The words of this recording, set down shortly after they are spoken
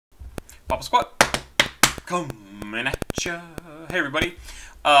Papa Squat, coming at ya. Hey everybody,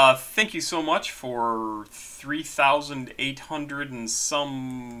 thank you so much for 3,800 and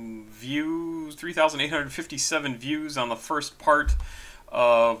some views, 3,857 views on the first part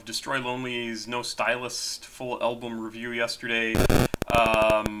of Destroy Lonely's No Stylist full album review yesterday.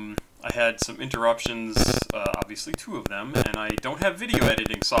 I had some interruptions, obviously 2 of them, and I don't have video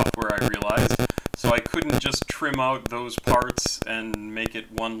editing software, I realized, so I couldn't just trim out those parts and make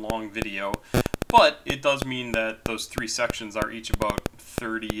it one long video. But it does mean that those 3 sections are each about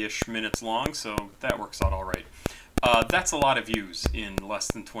 30-ish minutes long, so that works out alright. That's a lot of views in less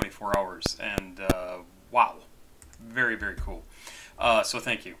than 24 hours, and wow, very, very cool. So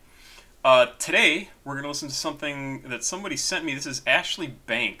thank you. Today, we're going to listen to something that somebody sent me. This is Ashlee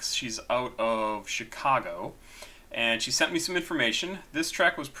Bankz. She's out of Chicago, and she sent me some information. This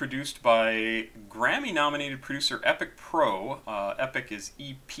track was produced by Grammy-nominated producer Epikh Pro. Epikh is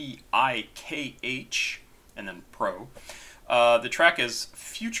E-P-I-K-H, and then Pro. The track is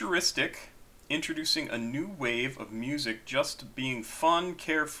futuristic, introducing a new wave of music just being fun,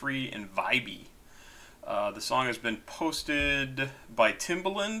 carefree, and vibey. The song has been posted by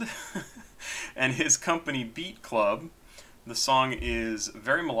Timbaland and his company Beat Club. The song is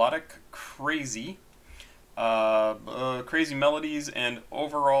very melodic, crazy, crazy melodies, and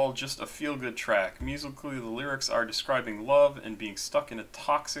overall just a feel-good track. Musically, the lyrics are describing love and being stuck in a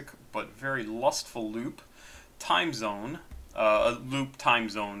toxic but very lustful loop. Timezone.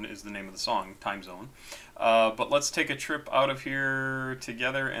 Timezone is the name of the song, Timezone. But let's take a trip out of here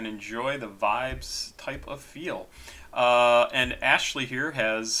together and enjoy the vibes type of feel. And Ashlee here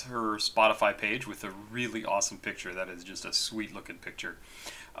has her Spotify page with a really awesome picture. That is just a sweet looking picture.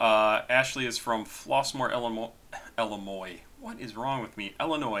 Ashlee is from Flossmoor, Illinois. What is wrong with me?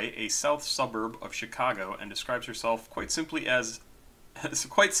 Illinois, a south suburb of Chicago, and describes herself quite simply and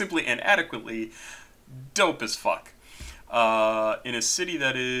adequately dope as fuck. In a city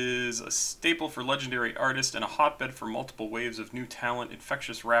that is a staple for legendary artists and a hotbed for multiple waves of new talent,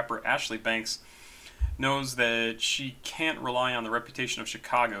 infectious rapper Ashlee Bankz knows that she can't rely on the reputation of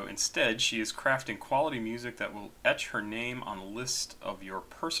Chicago. Instead, she is crafting quality music that will etch her name on the list of your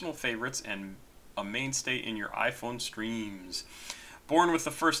personal favorites and a mainstay in your iPhone streams. Born with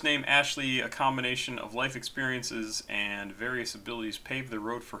the first name Ashlee, a combination of life experiences and various abilities paved the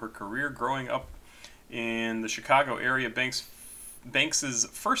road for her career. Growing up in the Chicago area, Banks's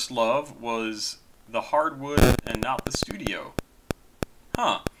first love was the hardwood and not the studio.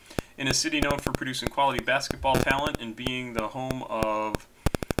 In a city known for producing quality basketball talent and being the home of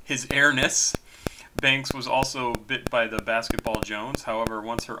his airness, Bankz was also bit by the basketball Jones. However,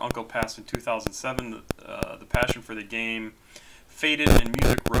 once her uncle passed in 2007, the passion for the game faded and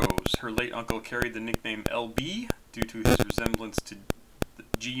music rose. Her late uncle carried the nickname LB due to his resemblance to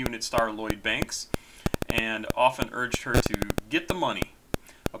G-Unit star Lloyd Banks, and often urged her to get the money.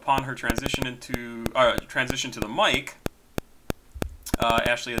 Upon her transition to the mic,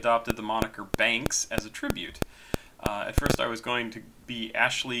 Ashlee adopted the moniker Bankz as a tribute. At first, I was going to be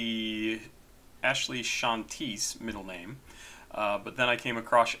Ashlee Shanti's middle name, but then I came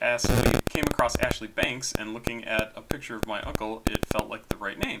across Ashlee Bankz, and looking at a picture of my uncle, it felt like the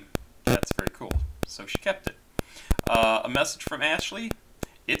right name. That's very cool. So she kept it. A message from Ashlee: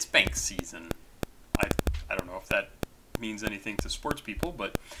 it's Bankz season. I don't know if that means anything to sports people,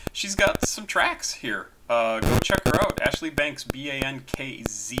 but she's got some tracks here. Go check her out, Ashlee Bankz,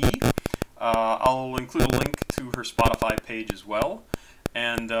 B-A-N-K-Z. I'll include a link to her Spotify page as well.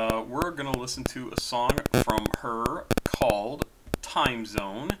 And we're going to listen to a song from her called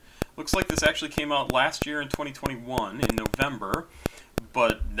Timezone. Looks like this actually came out last year in 2021, in November.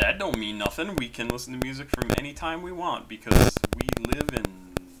 But that don't mean nothing. We can listen to music from any time we want because we live in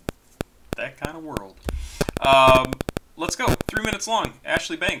that kind of world. Let's go. 3 minutes long.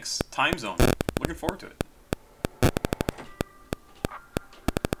 Ashlee Bankz, Timezone. Looking forward to it.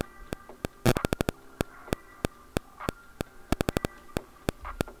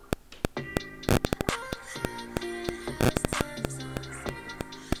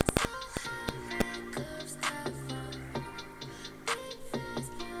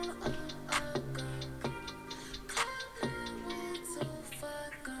 So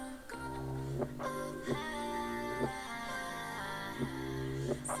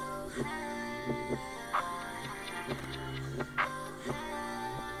high.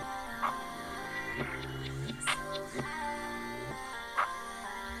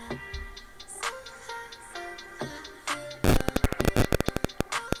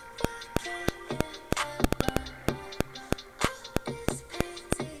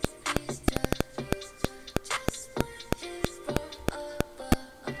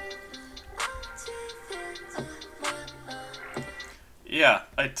 yeah,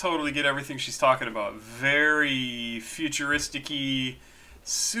 I totally get everything she's talking about. Very futuristic-y,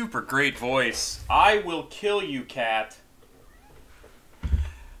 super great voice. I will kill you, cat.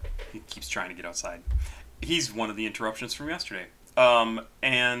 He keeps trying to get outside. He's one of the interruptions from yesterday.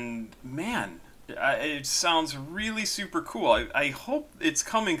 And man, it sounds really super cool. I hope it's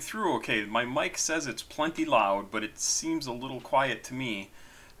coming through okay. My mic says it's plenty loud, but it seems a little quiet to me.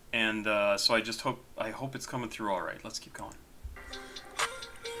 And so I hope it's coming through all right. Let's keep going.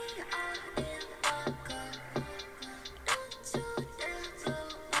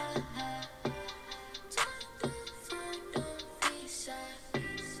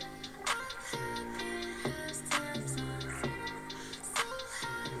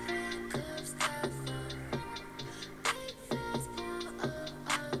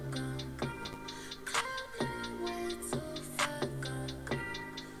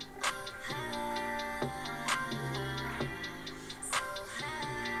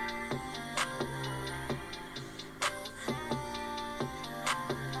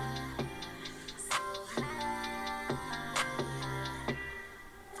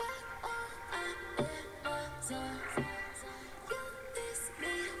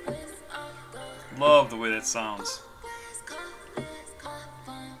 Love the way that sounds.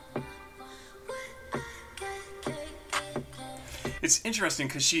 It's interesting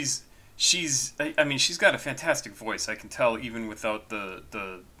because I mean, she's got a fantastic voice. I can tell even without the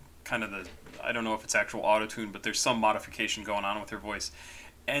kind of the, I don't know if it's actual auto-tune, but there's some modification going on with her voice.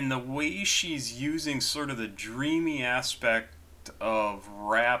 And the way she's using sort of the dreamy aspect of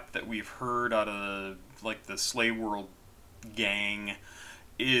rap that we've heard out of like the Slay World gang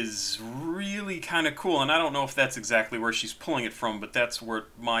is really kind of cool. And I don't know if that's exactly where she's pulling it from, but that's where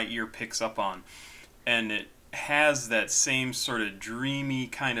my ear picks up on. And it has that same sort of dreamy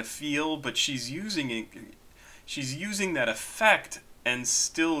kind of feel, but she's using that effect and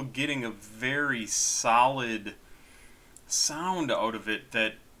still getting a very solid sound out of it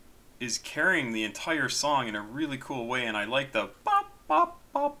that is carrying the entire song in a really cool way. And I like the bop bop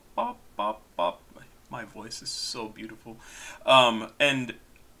bop bop bop bop. My voice is so beautiful. And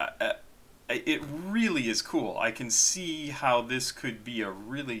it really is cool. I can see how this could be a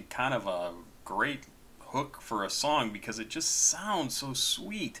really kind of a great hook for a song because it just sounds so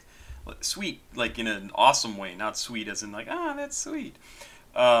sweet. Sweet, like in an awesome way, not sweet as in like, ah, that's sweet.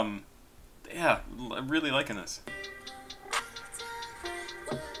 Yeah, I'm really liking this.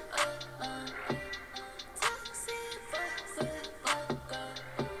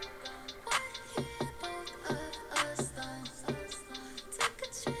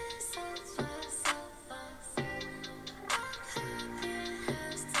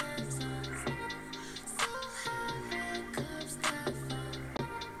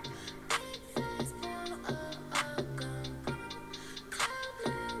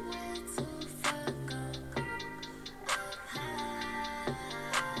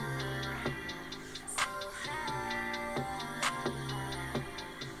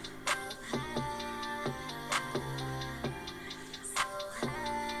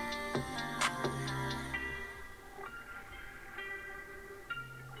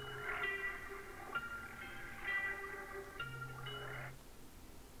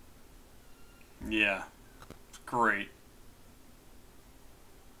 Yeah, great.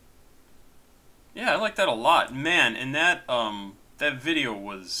 Yeah, I like that a lot, man. And that video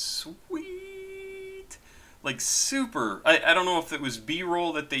was sweet, like super. I don't know if it was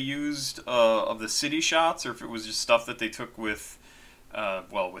B-roll that they used of the city shots, or if it was just stuff that they took with,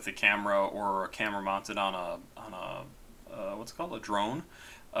 well, with a camera or a camera mounted on a what's it called, a drone.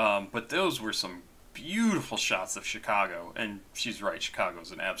 But those were some beautiful shots of Chicago, and she's right,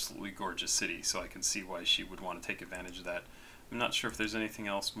 Chicago's an absolutely gorgeous city, so I can see why she would want to take advantage of that. I'm not sure if there's anything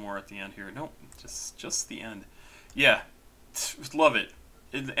else more at the end here. Nope, just the end. Yeah, love it.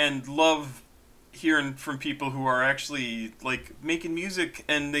 And love hearing from people who are actually like making music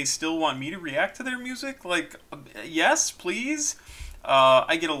and they still want me to react to their music. Like, yes, please.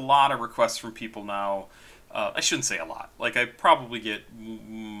 I get a lot of requests from people now. I shouldn't say a lot. Like, I probably get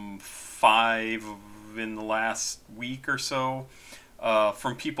 5 in the last week or so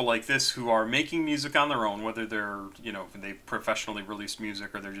from people like this who are making music on their own, whether they're, you know, they professionally release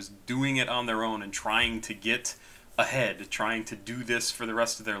music or they're just doing it on their own and trying to get ahead, trying to do this for the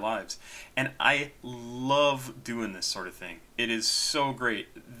rest of their lives. And I love doing this sort of thing. It is so great.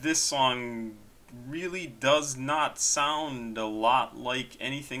 This song really does not sound a lot like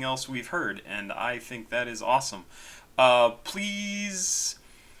anything else we've heard, and I think that is awesome. Please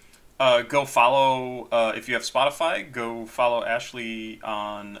go follow, if you have Spotify, go follow Ashlee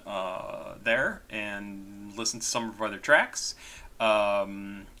on there and listen to some of her other tracks.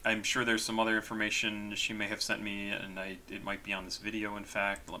 I'm sure there's some other information she may have sent me, and it might be on this video, in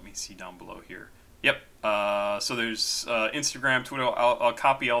fact. Let me see down below here. Yep. So there's Instagram, Twitter. I'll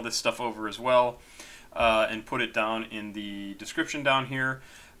copy all this stuff over as well, and put it down in the description down here.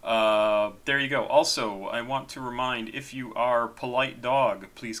 There you go. Also, I want to remind, if you are Polite Dog,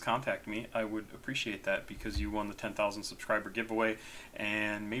 please contact me. I would appreciate that, because you won the 10,000 subscriber giveaway,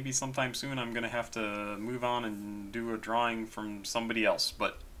 and maybe sometime soon I'm going to have to move on and do a drawing from somebody else,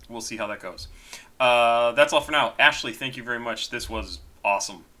 but we'll see how that goes. That's all for now. Ashlee, thank you very much. This was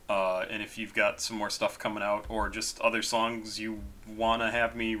awesome. And if you've got some more stuff coming out, or just other songs you want to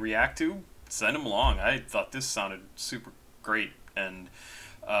have me react to, send them along. I thought this sounded super great, and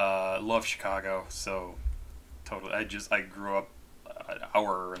love Chicago, so totally. I grew up an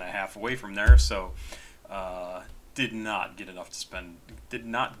hour and a half away from there, so did not get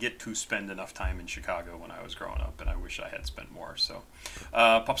to spend enough time in Chicago when I was growing up, and I wish I had spent more. So,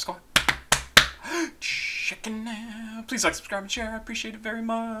 Papa Squad, checking out. Please like, subscribe, and share. I appreciate it very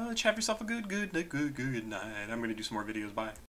much. Have yourself a good night. I'm gonna do some more videos. Bye.